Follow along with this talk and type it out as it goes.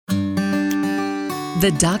The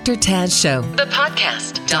Dr. Taz Show, the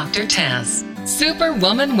podcast. Dr. Taz,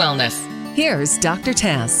 Superwoman Wellness. Here's Dr.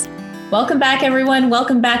 Taz. Welcome back, everyone.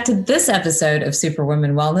 Welcome back to this episode of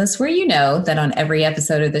Superwoman Wellness, where you know that on every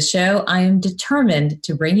episode of the show, I am determined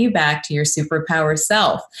to bring you back to your superpower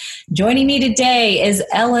self. Joining me today is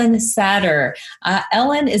Ellen Satter.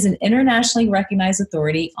 Ellen is an internationally recognized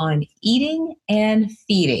authority on eating and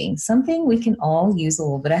feeding, something we can all use a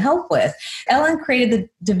little bit of help with. Ellen created the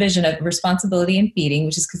division of responsibility in feeding,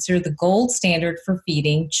 which is considered the gold standard for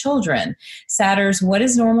feeding children. Satter's What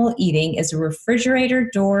is Normal Eating is a refrigerator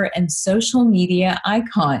door and social media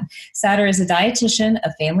icon. Satter is a dietitian,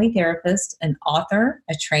 a family therapist, an author,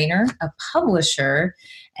 a trainer, a publisher,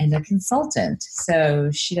 and a consultant. So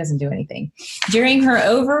she doesn't do anything. During her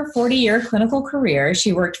over 40-year clinical career,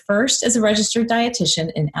 she worked first as a registered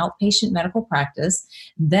dietitian in outpatient medical practice,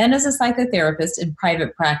 then as a psychotherapist in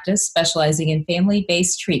private practice, specializing in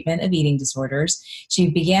family-based treatment of eating disorders. She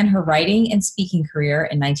began her writing and speaking career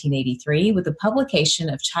in 1983 with the publication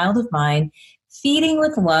of Child of Mine, Feeding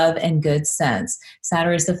with Love and Good Sense.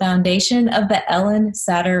 Satter is the foundation of the Ellen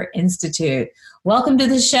Satter Institute. Welcome to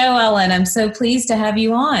the show, Ellen. I'm so pleased to have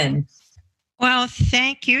you on. Well,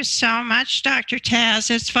 thank you so much, Dr.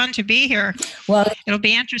 Taz. It's fun to be here. Well, it'll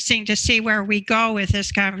be interesting to see where we go with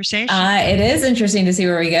this conversation. It is interesting to see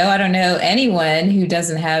where we go. I don't know anyone who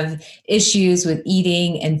doesn't have issues with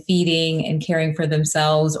eating and feeding and caring for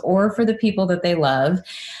themselves or for the people that they love.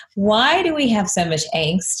 Why do we have so much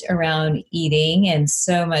angst around eating and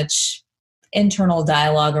so much internal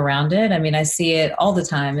dialogue around it? I mean, I see it all the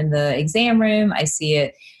time in the exam room. I see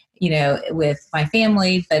it, with my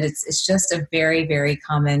family, but it's just a very, very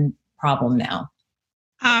common problem now.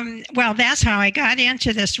 Well, that's how I got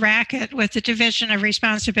into this racket with the division of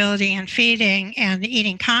responsibility in feeding and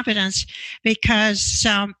eating competence, because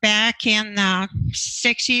back in the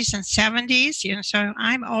 60s and 70s, so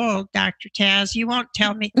I'm old, Dr. Taz. You won't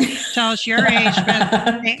tell us your age,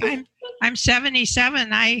 but I'm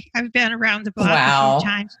 77. I've been around the block a few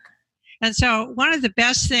times. And so one of the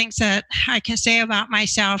best things that I can say about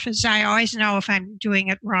myself is I always know if I'm doing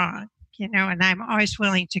it wrong, and I'm always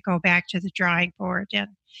willing to go back to the drawing board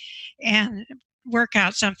and work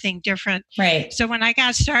out something different. Right. So when I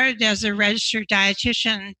got started as a registered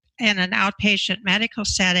dietitian in an outpatient medical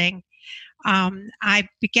setting, I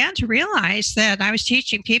began to realize that I was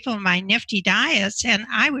teaching people my nifty diets and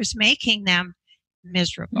I was making them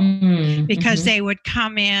miserable because they would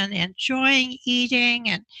come in enjoying eating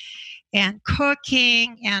and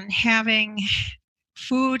cooking and having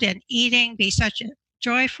food and eating be such a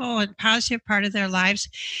joyful and positive part of their lives.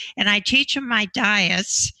 And I teach them my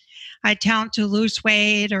diets. I tell them to lose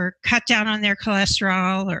weight or cut down on their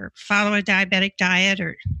cholesterol or follow a diabetic diet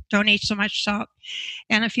or don't eat so much salt.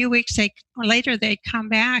 And a few weeks later, they'd come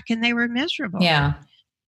back and they were miserable. Yeah.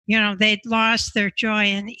 They'd lost their joy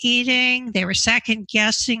in eating. They were second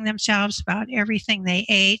guessing themselves about everything they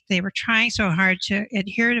ate. They were trying so hard to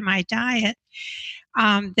adhere to my diet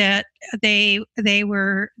that they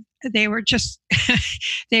were just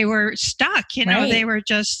they were stuck. Right. They were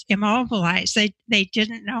just immobilized. They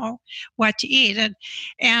didn't know what to eat,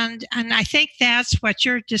 and I think that's what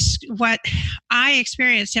what I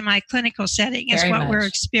experienced in my clinical setting is Very what much. We're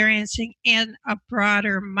experiencing in a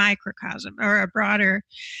broader microcosm or a broader,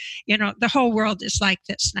 the whole world is like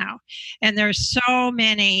this now, and there's so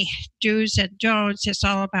many do's and don'ts. It's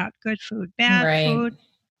all about good food, bad food.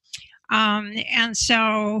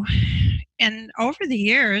 And over the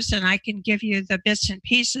years, and I can give you the bits and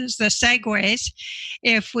pieces, the segues,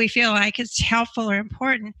 if we feel like it's helpful or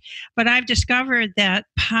important, but I've discovered that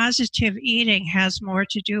positive eating has more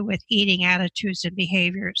to do with eating attitudes and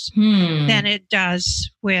behaviors than it does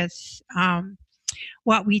with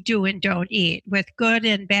what we do and don't eat, with good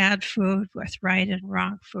and bad food, with right and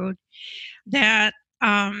wrong food. That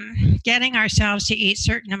getting ourselves to eat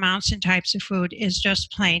certain amounts and types of food is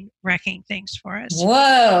just plain wrecking things for us.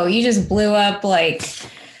 Whoa, you just blew up like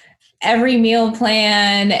every meal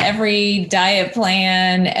plan, every diet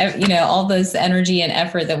plan, all this energy and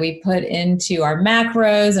effort that we put into our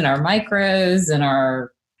macros and our micros and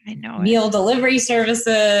our meal delivery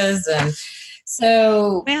services. And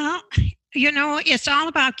so, well, it's all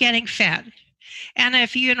about getting fed. And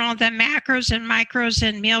if, the macros and micros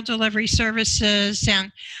and meal delivery services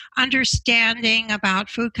and understanding about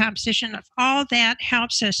food composition, all that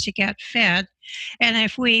helps us to get fed. And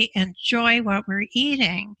if we enjoy what we're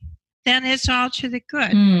eating, then it's all to the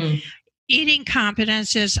good. Eating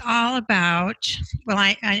competence is all about,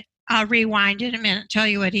 I'll rewind in a minute and tell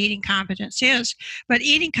you what eating competence is. But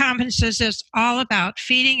eating competence is all about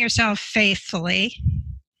feeding yourself faithfully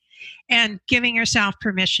and giving yourself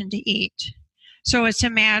permission to eat. So it's a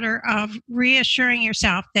matter of reassuring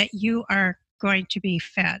yourself that you are going to be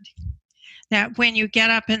fed. That when you get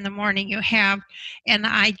up in the morning, you have an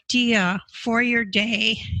idea for your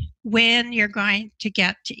day when you're going to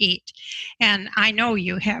get to eat. And I know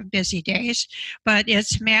you have busy days, but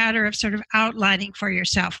it's a matter of sort of outlining for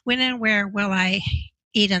yourself, when and where will I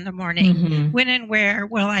eat in the morning? Mm-hmm. When and where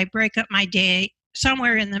will I break up my day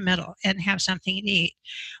somewhere in the middle and have something to eat?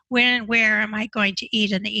 When and where am I going to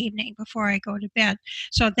eat in the evening before I go to bed?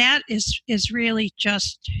 So that is really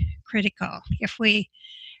just critical. If we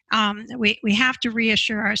have to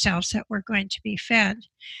reassure ourselves that we're going to be fed.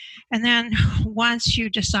 And then once you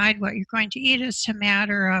decide what you're going to eat, it's a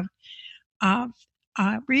matter of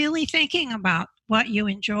really thinking about what you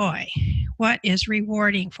enjoy, what is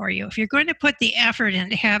rewarding for you. If you're going to put the effort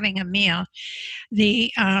into having a meal,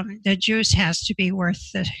 the juice has to be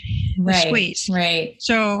worth the squeeze. Right.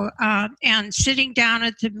 So, and sitting down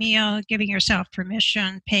at the meal, giving yourself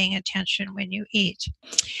permission, paying attention when you eat.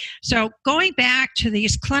 So going back to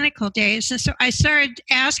these clinical days, and so I started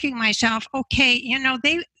asking myself, okay,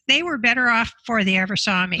 they were better off before they ever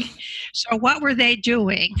saw me. So what were they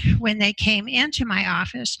doing when they came into my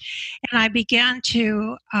office? And I began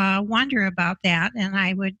to wonder about that, and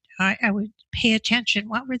I would pay attention.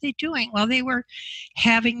 What were they doing? Well, they were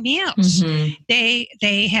having meals. Mm-hmm.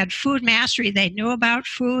 They had food mastery. They knew about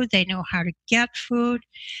food. They knew how to get food.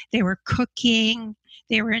 They were cooking.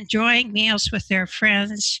 They were enjoying meals with their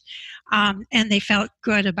friends, and they felt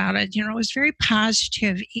good about it. It was very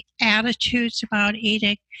positive attitudes about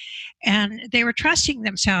eating, and they were trusting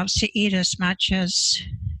themselves to eat as much as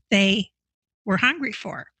they were hungry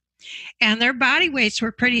for. And their body weights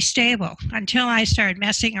were pretty stable until I started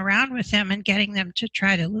messing around with them and getting them to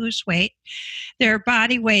try to lose weight. Their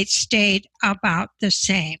body weights stayed about the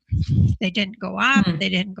same. They didn't go up, they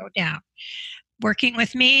didn't go down. Working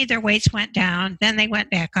with me, their weights went down, then they went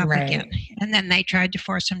back up again. And then they tried to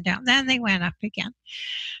force them down, then they went up again.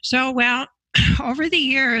 So, over the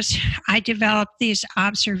years, I developed these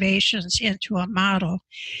observations into a model.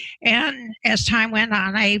 And as time went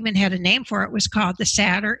on, I even had a name for it. It was called the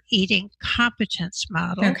Satter Eating Competence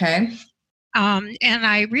Model. Okay. And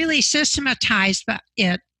I really systematized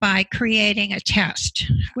it by creating a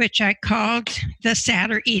test, which I called the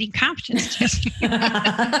Satter Eating Competence Test. Love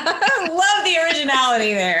the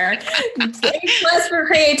originality there. Plus for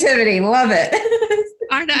creativity. Love it.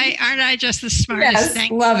 Aren't I just the smartest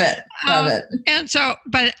thing? Love it. Love it. And so,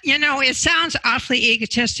 but it sounds awfully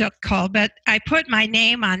egotistical, but I put my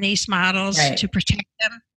name on these models to protect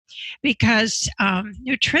them, because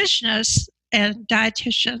nutritionists and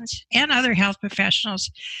dietitians and other health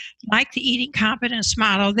professionals like the eating competence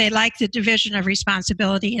model. They like the division of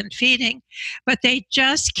responsibility in feeding, but they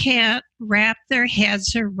just can't wrap their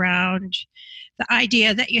heads around the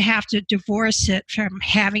idea that you have to divorce it from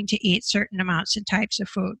having to eat certain amounts and types of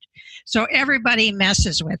food. So everybody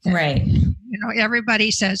messes with it. Right.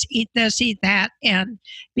 Everybody says, eat this, eat that, and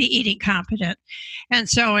be eating competent. And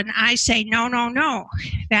I say, no,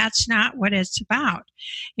 that's not what it's about.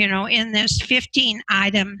 In this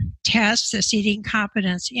 15-item test, this eating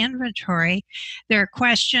competence inventory, there are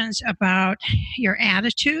questions about your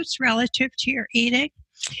attitudes relative to your eating.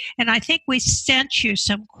 And I think we sent you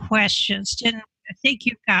some questions, didn't we? I think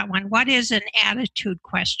you've got one. What is an attitude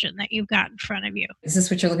question that you've got in front of you? Is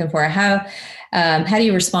this what you're looking for? How do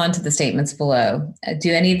you respond to the statements below?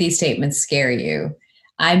 Do any of these statements scare you?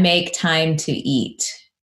 I make time to eat.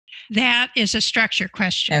 That is a structure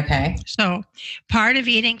question. Okay. So part of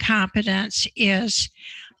eating competence is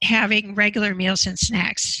having regular meals and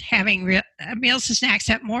snacks, having meals and snacks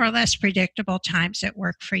at more or less predictable times that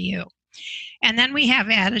work for you. And then we have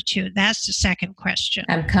attitude. That's the second question.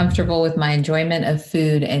 I'm comfortable with my enjoyment of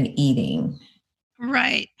food and eating.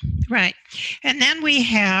 Right. And then we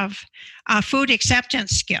have food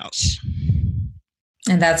acceptance skills.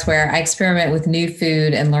 And that's where I experiment with new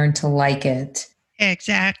food and learn to like it.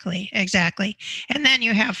 Exactly. And then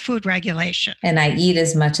you have food regulation. And I eat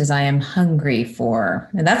as much as I am hungry for.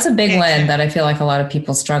 And that's a big one that I feel like a lot of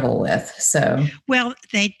people struggle with. So, well,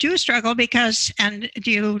 they do struggle and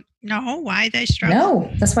do you know why they struggle?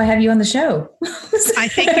 No, that's why I have you on the show. I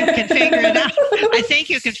think you can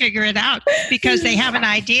figure it out. Because they have an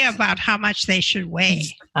idea about how much they should weigh.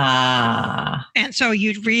 And so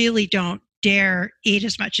you really don't dare eat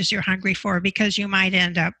as much as you're hungry for, because you might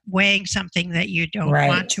end up weighing something that you don't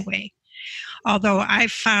want to weigh. Although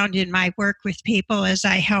I've found in my work with people, as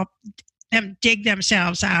I help them dig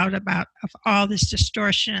themselves out of all this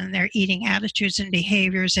distortion in their eating attitudes and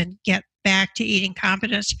behaviors and get back to eating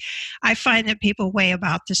competence, I find that people weigh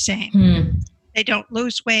about the same. They don't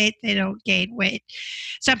lose weight. They don't gain weight.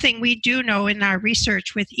 Something we do know in our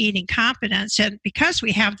research with eating competence, and because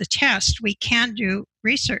we have the test, we can do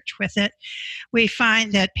research with it. We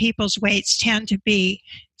find that people's weights tend to be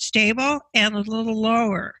stable and a little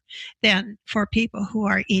lower than for people who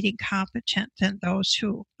are eating competent than those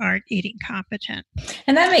who aren't eating competent.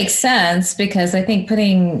 And that makes sense because I think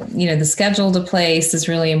putting, the schedule to place is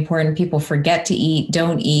really important. People forget to eat,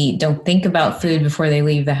 don't think about food before they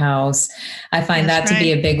leave the house. I find that to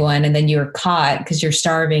be a big one. And then you're caught because you're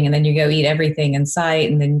starving and then you go eat everything in sight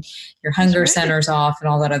and then your hunger center's off and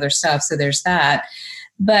all that other stuff. So there's that.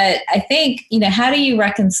 But I think, how do you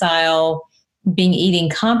reconcile being eating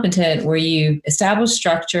competent where you establish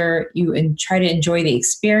structure, you try to enjoy the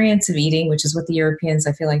experience of eating, which is what the Europeans,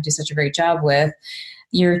 I feel like, do such a great job with.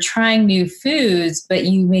 You're trying new foods, but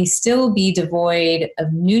you may still be devoid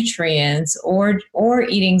of nutrients or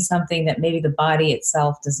eating something that maybe the body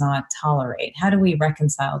itself does not tolerate. How do we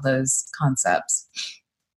reconcile those concepts?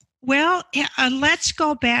 Well, let's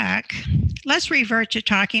go back. Let's revert to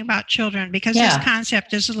talking about children because this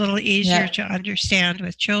concept is a little easier to understand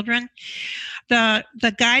with children.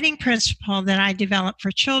 The guiding principle that I developed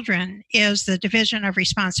for children is the division of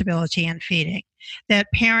responsibility in feeding,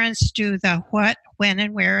 that parents do the what, when,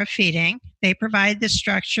 and where of feeding. They provide the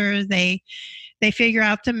structure. They figure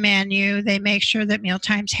out the menu. They make sure that meal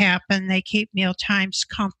times happen. They keep meal times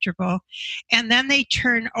comfortable. And then they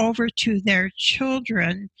turn over to their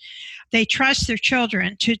children. They trust their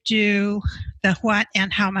children to do the what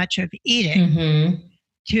and how much of eating.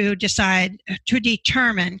 To decide, to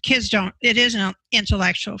determine. Kids don't, it isn't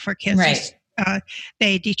intellectual for kids. Right.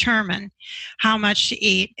 They determine how much to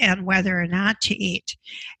eat and whether or not to eat.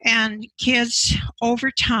 And kids,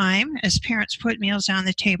 over time, as parents put meals on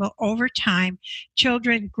the table, over time,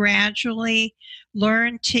 children gradually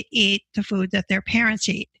learn to eat the food that their parents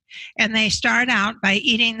eat. And they start out by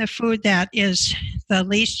eating the food that is the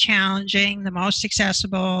least challenging, the most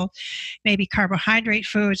accessible, maybe carbohydrate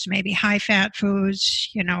foods, maybe high-fat foods.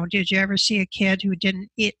 Did you ever see a kid who didn't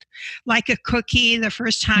eat like a cookie the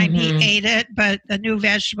first time he ate it, but a new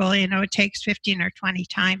vegetable, it takes 15 or 20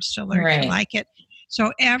 times to learn to like it.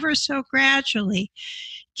 So ever so gradually,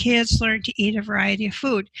 kids learn to eat a variety of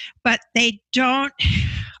food, but they don't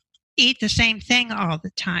eat the same thing all the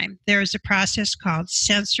time. There's a process called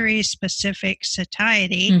sensory specific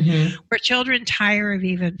satiety where children tire of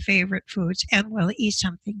even favorite foods and will eat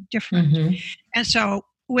something different. And so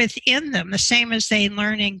within them, the same as they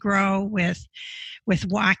learn and grow with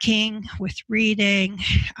walking, with reading,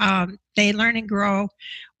 they learn and grow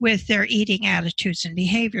with their eating attitudes and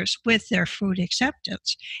behaviors, with their food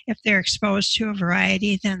acceptance. If they're exposed to a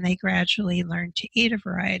variety, then they gradually learn to eat a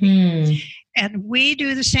variety. And we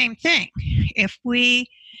do the same thing. If we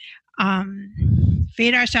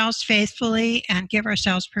feed ourselves faithfully and give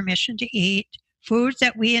ourselves permission to eat food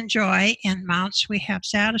that we enjoy in amounts we have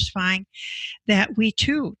satisfying, that we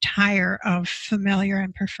too tire of familiar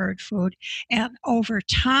and preferred food. And over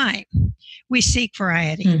time, we seek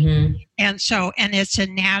variety. And it's a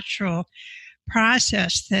natural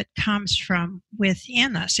process that comes from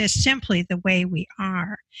within us. It's simply the way we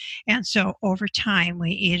are. And so over time, we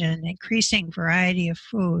eat an increasing variety of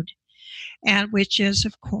food, and which is,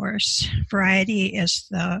 of course, variety is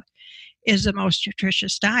the most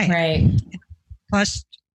nutritious diet. Right. Plus,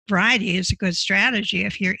 variety is a good strategy.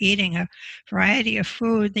 If you're eating a variety of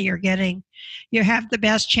food that you have the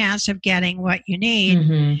best chance of getting what you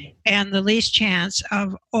need and the least chance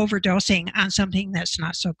of overdosing on something that's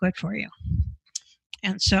not so good for you.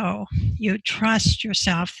 And so you trust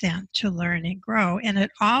yourself then to learn and grow. And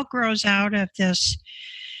it all grows out of this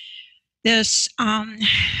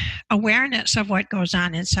awareness of what goes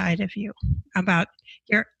on inside of you, about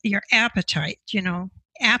your appetite.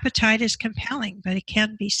 Appetite is compelling, but it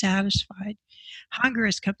can be satisfied. Hunger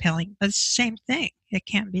is compelling, but it's the same thing. It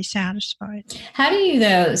can be satisfied. How do you,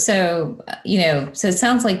 though? So it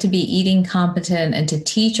sounds like to be eating competent and to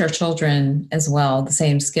teach our children as well the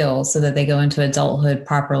same skills so that they go into adulthood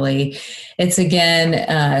properly. It's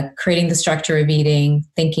again, creating the structure of eating,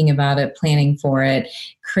 thinking about it, planning for it,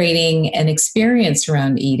 creating an experience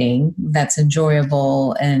around eating that's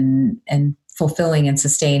enjoyable and fulfilling and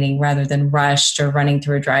sustaining rather than rushed or running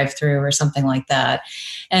through a drive-through or something like that.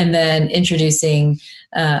 And then introducing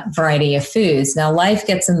a variety of foods. Now, life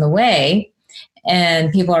gets in the way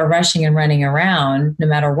and people are rushing and running around no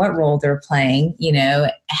matter what role they're playing.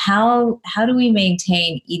 How do we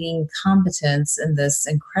maintain eating competence in this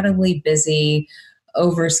incredibly busy,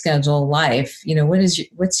 overscheduled life?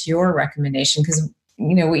 What's your recommendation? Because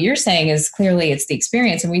what you're saying is clearly it's the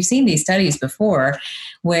experience. And we've seen these studies before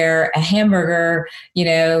where a hamburger,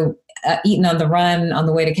 eaten on the run on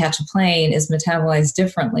the way to catch a plane is metabolized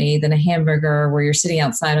differently than a hamburger where you're sitting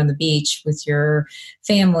outside on the beach with your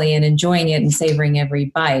family and enjoying it and savoring every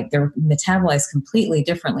bite. They're metabolized completely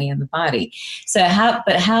differently in the body. So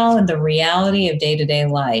how in the reality of day-to-day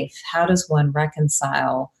life, how does one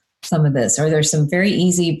reconcile some of this? Are there some very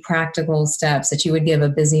easy practical steps that you would give a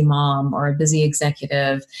busy mom or a busy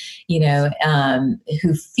executive,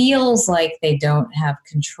 who feels like they don't have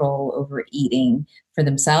control over eating for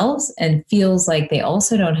themselves and feels like they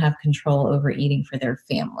also don't have control over eating for their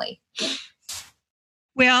family?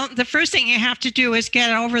 Well, the first thing you have to do is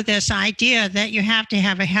get over this idea that you have to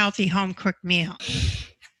have a healthy home-cooked meal.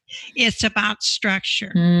 It's about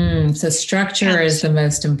structure. So structure is the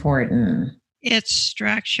most important. It's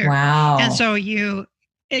structure. Wow. And so you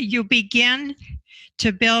begin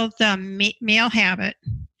to build the meal habit.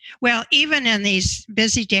 Well, even in these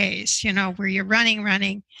busy days, where you're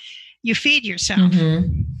running, you feed yourself.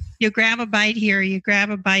 Mm-hmm. You grab a bite here, you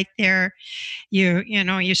grab a bite there,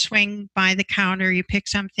 you swing by the counter, you pick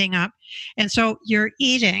something up. And so you're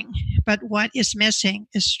eating, but what is missing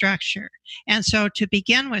is structure. And so to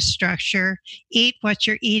begin with structure, eat what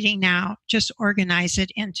you're eating now, just organize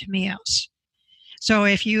it into meals. So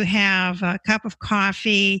if you have a cup of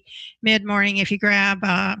coffee mid-morning, if you grab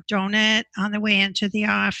a donut on the way into the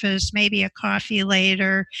office, maybe a coffee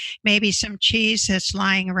later, maybe some cheese that's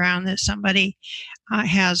lying around that somebody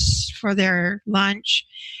has for their lunch.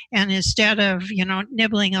 And instead of,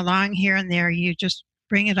 nibbling along here and there, you just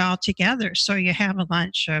bring it all together. So you have a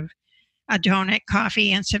lunch of a donut,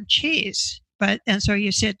 coffee, and some cheese. And so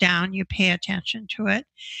you sit down, you pay attention to it.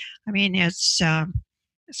 I mean, it's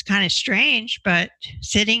kind of strange, but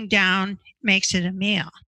sitting down makes it a meal.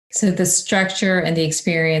 So the structure and the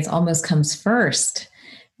experience almost comes first,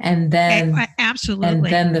 and then absolutely, and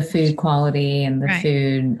then the food quality and the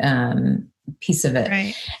food piece of it.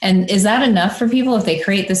 Right. And is that enough for people if they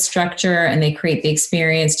create the structure and they create the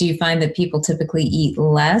experience? Do you find that people typically eat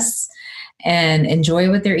less and enjoy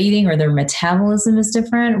what they're eating, or their metabolism is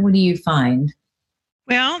different? What do you find?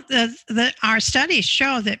 Well, our studies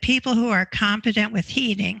show that people who are competent with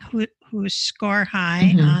eating, who score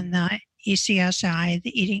high on the ECSI,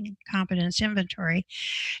 the Eating Competence Inventory,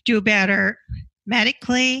 do better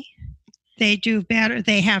medically. They do better.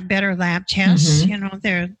 They have better lab tests.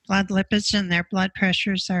 Their blood lipids and their blood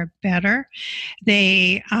pressures are better.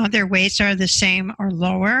 Their weights are the same or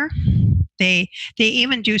lower. They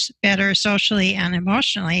even do better socially and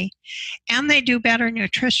emotionally, and they do better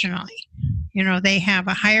nutritionally. They have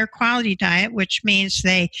a higher quality diet, which means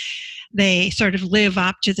they sort of live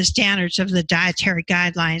up to the standards of the dietary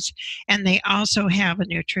guidelines, and they also have a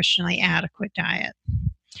nutritionally adequate diet.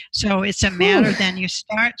 So it's a matter then you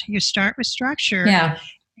start with structure,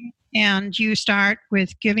 and you start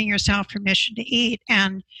with giving yourself permission to eat,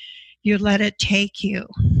 and you let it take you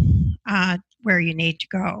where you need to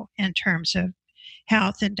go in terms of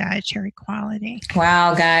health and dietary quality.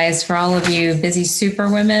 Wow, guys, for all of you busy super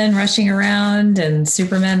women rushing around and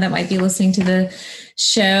supermen that might be listening to the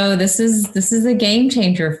show, this is a game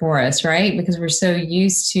changer for us, right? Because we're so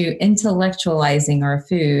used to intellectualizing our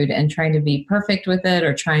food and trying to be perfect with it,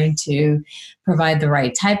 or trying to provide the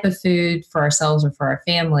right type of food for ourselves or for our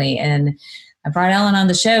family. And I brought Ellen on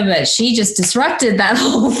the show, but she just disrupted that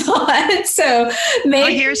whole thought. So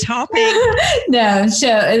maybe here's hoping. No,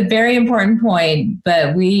 a very important point.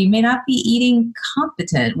 But we may not be eating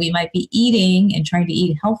competent. We might be eating and trying to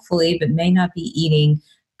eat healthfully, but may not be eating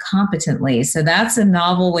competently. So that's a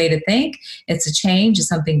novel way to think. It's a change, it's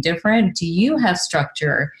something different. Do you have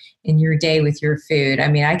structure in your day with your food? I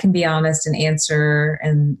mean, I can be honest and answer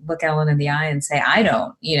and look Ellen in the eye and say, I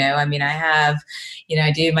don't, I have,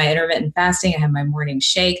 I do my intermittent fasting. I have my morning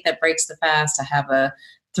shake that breaks the fast. I have a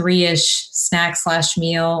 3-ish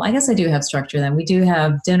snack/meal. I guess I do have structure then. We do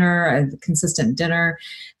have dinner, a consistent dinner,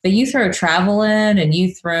 but you throw travel in and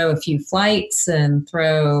you throw a few flights and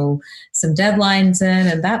throw some deadlines in,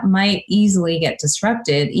 and that might easily get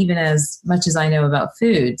disrupted, even as much as I know about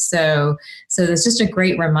food. So there's just a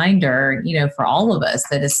great reminder, for all of us,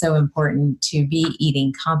 that it's so important to be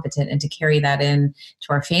eating competent and to carry that in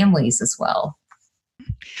to our families as well.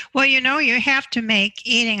 Well, you have to make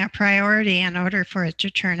eating a priority in order for it to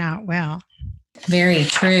turn out well. Very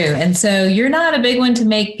true. And so you're not a big one to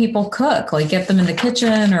make people cook, like get them in the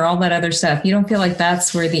kitchen or all that other stuff. You don't feel like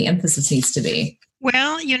that's where the emphasis needs to be.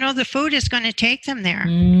 Well, the food is going to take them there.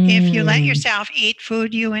 If you let yourself eat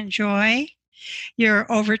food you enjoy,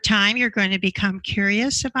 over time, you're going to become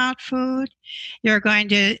curious about food. You're going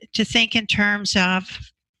to think in terms of,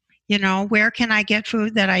 Where can I get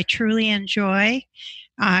food that I truly enjoy?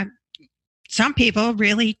 Some people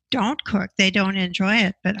really don't cook. They don't enjoy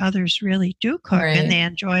it, but others really do cook, Right. and they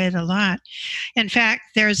enjoy it a lot. In fact,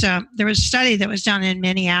 there was a study that was done in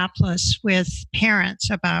Minneapolis with parents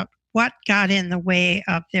about what got in the way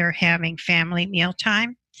of their having family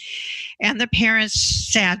mealtime. And the parents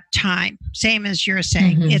said time, same as you're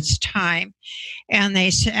saying, it's time. And they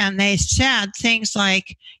said things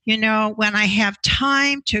like, when I have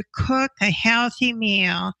time to cook a healthy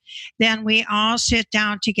meal, then we all sit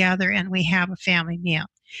down together and we have a family meal.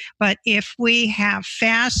 But if we have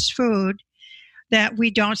fast food, that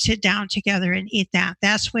we don't sit down together and eat that.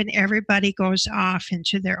 That's when everybody goes off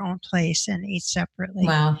into their own place and eats separately.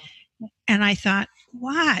 Wow. And I thought,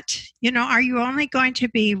 what? Are you only going to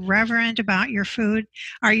be reverent about your food?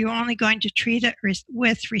 Are you only going to treat it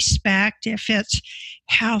with respect if it's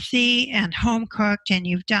healthy and home cooked and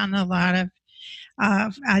you've done a lot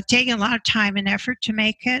of taken a lot of time and effort to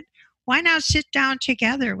make it? Why not sit down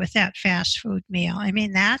together with that fast food meal? I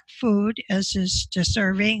mean, that food is as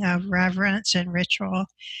deserving of reverence and ritual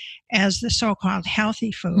as the so-called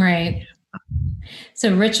healthy food. Right.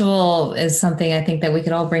 So ritual is something I think that we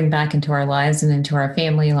could all bring back into our lives and into our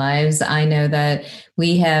family lives. I know that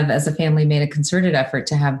we have, as a family, made a concerted effort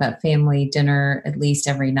to have that family dinner at least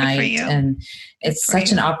every night. And it's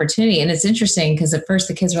such an opportunity. And it's interesting because at first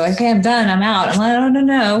the kids were like, okay, I'm done, I'm out. I'm like, oh,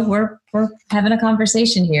 no, we're having a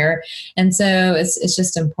conversation here. And so it's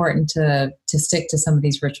just important to stick to some of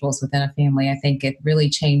these rituals within a family. I think it really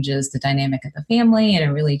changes the dynamic of the family, and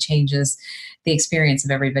it really changes the experience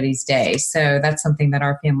of everybody's day. So that's something that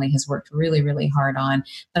our family has worked really, really hard on.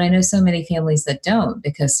 But I know so many families that don't,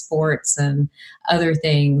 because sports and other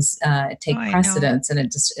things take precedence, and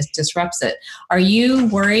it disrupts it. Are you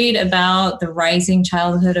worried about the rising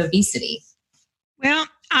childhood obesity? Well,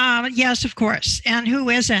 yes, of course. And who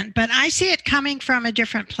isn't? But I see it coming from a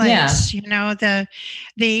different place. Yeah.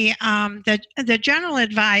 The general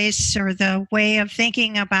advice or the way of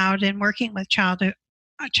thinking about and working with child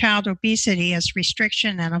obesity is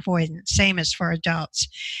restriction and avoidance, same as for adults.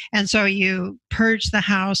 And so you purge the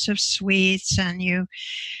house of sweets and you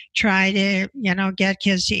try to, get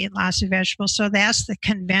kids to eat lots of vegetables. So that's the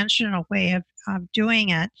conventional way of doing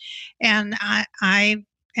it. And I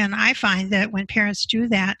find that when parents do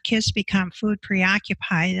that, kids become food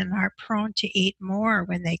preoccupied and are prone to eat more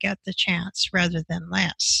when they get the chance rather than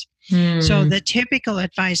less. So the typical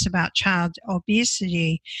advice about child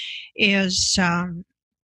obesity is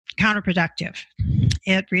counterproductive.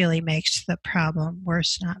 It really makes the problem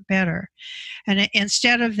worse, not better. And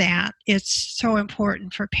instead of that, it's so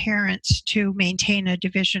important for parents to maintain a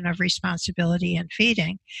division of responsibility in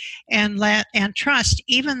feeding and trust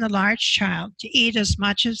even the large child to eat as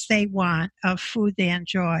much as they want of food they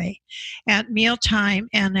enjoy at mealtime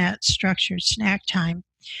and at structured snack time,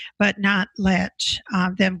 but not let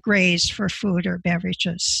them graze for food or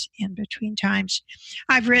beverages in between times.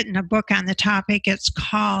 I've written a book on the topic. It's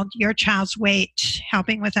called Your Child's Weight,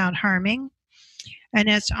 Helping Without Harming. And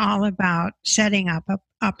it's all about setting up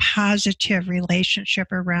a positive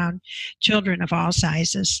relationship around children of all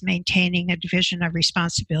sizes, maintaining a division of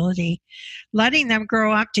responsibility, letting them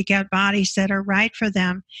grow up to get bodies that are right for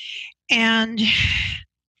them, and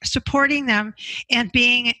supporting them and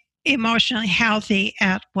being emotionally healthy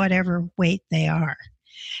at whatever weight they are.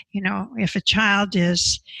 If a child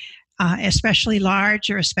is especially large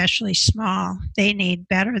or especially small, they need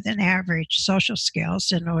better than average social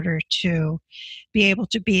skills in order to be able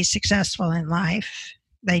to be successful in life.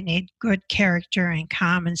 They need good character and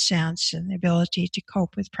common sense and the ability to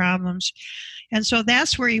cope with problems. And so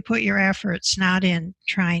that's where you put your efforts, not in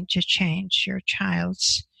trying to change your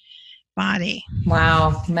child's body.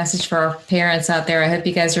 Wow. Message for our parents out there. I hope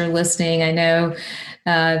you guys are listening. I know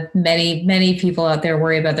many people out there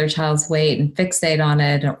worry about their child's weight and fixate on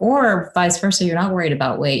it, or vice versa. You're not worried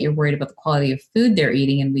about weight. You're worried about the quality of food they're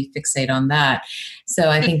eating, and we fixate on that. So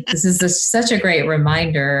I think this is such a great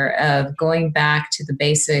reminder of going back to the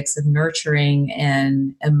basics of nurturing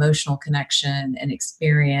and emotional connection and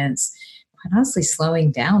experience. Quite honestly,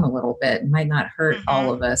 slowing down a little bit might not hurt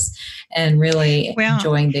all of us, and really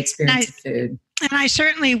enjoying the experience of food. And I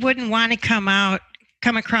certainly wouldn't want to come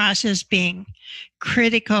across as being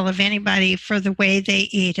critical of anybody for the way they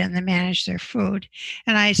eat and they manage their food.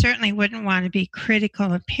 And I certainly wouldn't want to be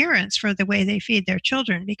critical of parents for the way they feed their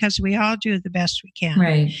children, because we all do the best we can.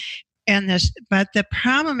 Right. But the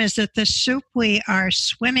problem is that the soup we are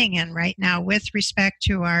swimming in right now with respect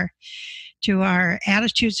to our to our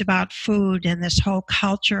attitudes about food, and this whole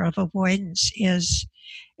culture of avoidance is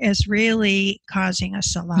really causing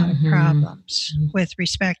us a lot of problems with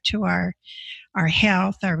respect to our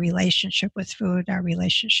health, our relationship with food, our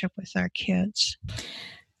relationship with our kids.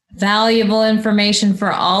 Valuable information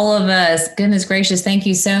for all of us. Goodness gracious, thank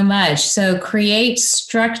you so much. So create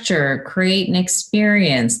structure, create an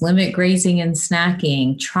experience, limit grazing and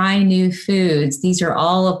snacking, try new foods. These are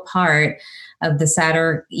all a part of the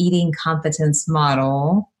Satter eating competence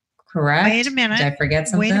model, correct? Wait a minute. Did I forget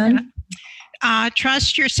something? Wait a minute.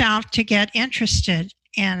 Trust yourself to get interested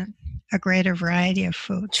in a greater variety of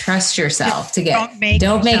food. Trust yourself to get,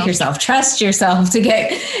 don't make yourself. Trust yourself to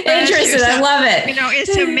get interested. Yourself. I love it.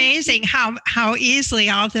 It's amazing how easily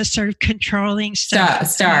all this sort of controlling stuff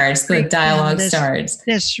starts, the dialogue starts.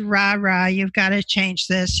 This rah, you've got to change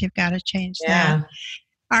this, you've got to change that.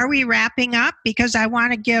 Are we wrapping up? Because I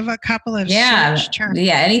want to give a couple of search terms.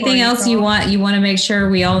 Yeah, anything else you want to make sure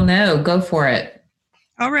we all know, go for it.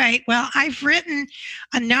 All right. Well, I've written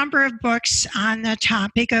a number of books on the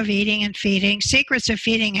topic of eating and feeding. Secrets of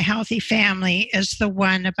Feeding a Healthy Family is the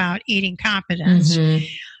one about eating competence.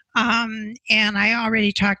 And I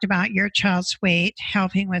already talked about Your Child's Weight,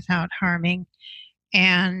 Helping Without Harming.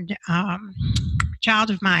 And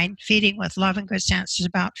Child of Mine, Feeding with Love and Good Sense, is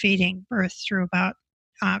about feeding birth through about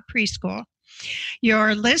preschool.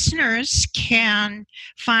 Your listeners can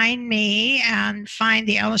find me and find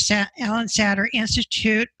the Ellen Satter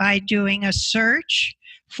Institute by doing a search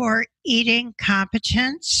for eating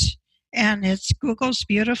competence. And it's Google's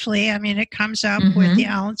beautifully. I mean, it comes up with the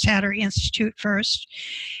Ellen Satter Institute first.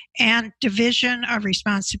 And Division of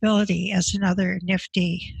Responsibility as another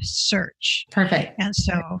nifty search. Perfect. And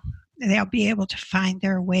so they'll be able to find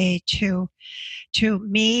their way to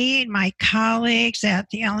me, my colleagues at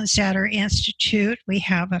the Ellen Satter Institute. We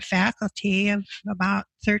have a faculty of about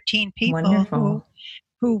 13 people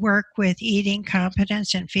who work with eating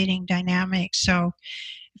competence and feeding dynamics. So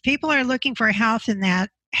if people are looking for help in that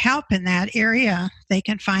area, they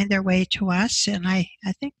can find their way to us. And I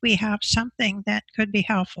think we have something that could be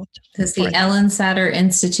helpful. This is the Ellen Satter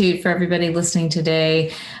Institute for everybody listening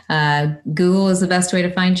today. Google is the best way to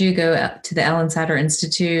find you. Go to the Ellen Satter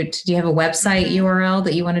Institute. Do you have a website URL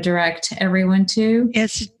that you want to direct everyone to?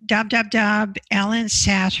 It's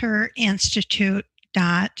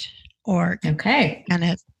www.ellensatterinstitute.org. Okay. And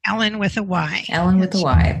it's Ellen with a Y. Ellen with a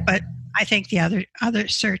Y. But I think the other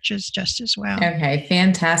searches just as well. Okay,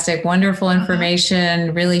 fantastic. Wonderful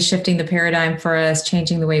information, really shifting the paradigm for us,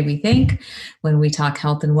 changing the way we think when we talk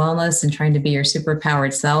health and wellness and trying to be your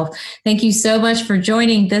superpowered self. Thank you so much for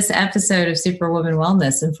joining this episode of Superwoman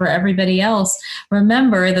Wellness. And for everybody else,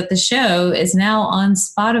 remember that the show is now on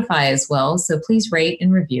Spotify as well. So please rate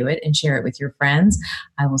and review it and share it with your friends.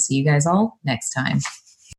 I will see you guys all next time.